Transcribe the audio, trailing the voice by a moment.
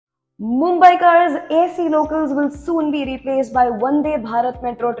Mumbaikars AC locals will soon be replaced by Vande Bharat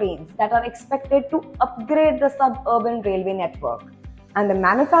Metro trains that are expected to upgrade the suburban railway network. And the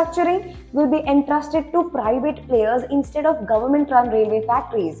manufacturing will be entrusted to private players instead of government run railway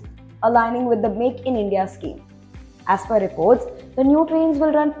factories, aligning with the Make in India scheme. As per reports, the new trains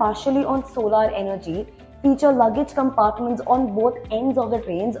will run partially on solar energy, feature luggage compartments on both ends of the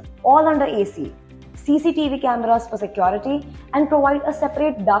trains, all under AC, CCTV cameras for security, and provide a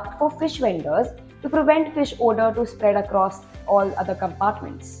separate duct for fish vendors to prevent fish odor to spread across all other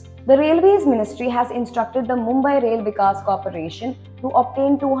compartments. The Railways Ministry has instructed the Mumbai Rail Vikas Corporation to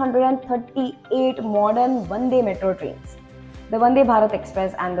obtain 238 modern Vande Metro trains. The Vande Bharat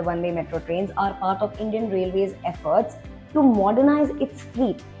Express and the Vande Metro trains are part of Indian Railways' efforts to modernize its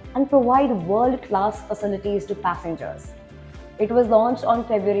fleet and provide world-class facilities to passengers. It was launched on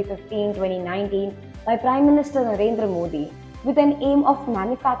February 15, 2019 by Prime Minister Narendra Modi with an aim of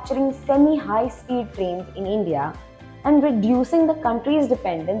manufacturing semi-high-speed trains in India and reducing the country's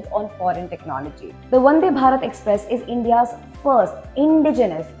dependence on foreign technology. The Vande Bharat Express is India's first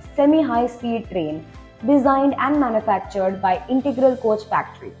indigenous semi-high-speed train designed and manufactured by Integral Coach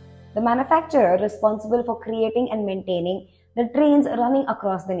Factory, the manufacturer responsible for creating and maintaining the trains running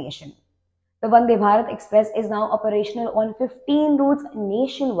across the nation. The Vande Bharat Express is now operational on 15 routes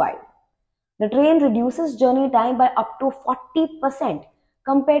nationwide. The train reduces journey time by up to 40%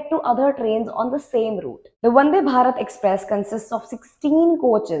 compared to other trains on the same route. The Vande Bharat Express consists of 16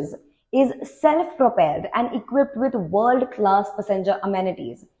 coaches, is self-propelled and equipped with world-class passenger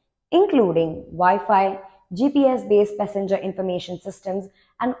amenities, including Wi-Fi, GPS-based passenger information systems,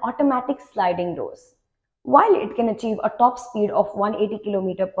 and automatic sliding doors. While it can achieve a top speed of 180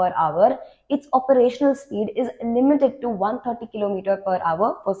 km per hour, its operational speed is limited to 130 km per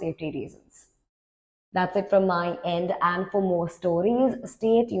hour for safety reasons. That's it from my end, and for more stories,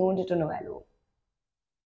 stay tuned to Noello.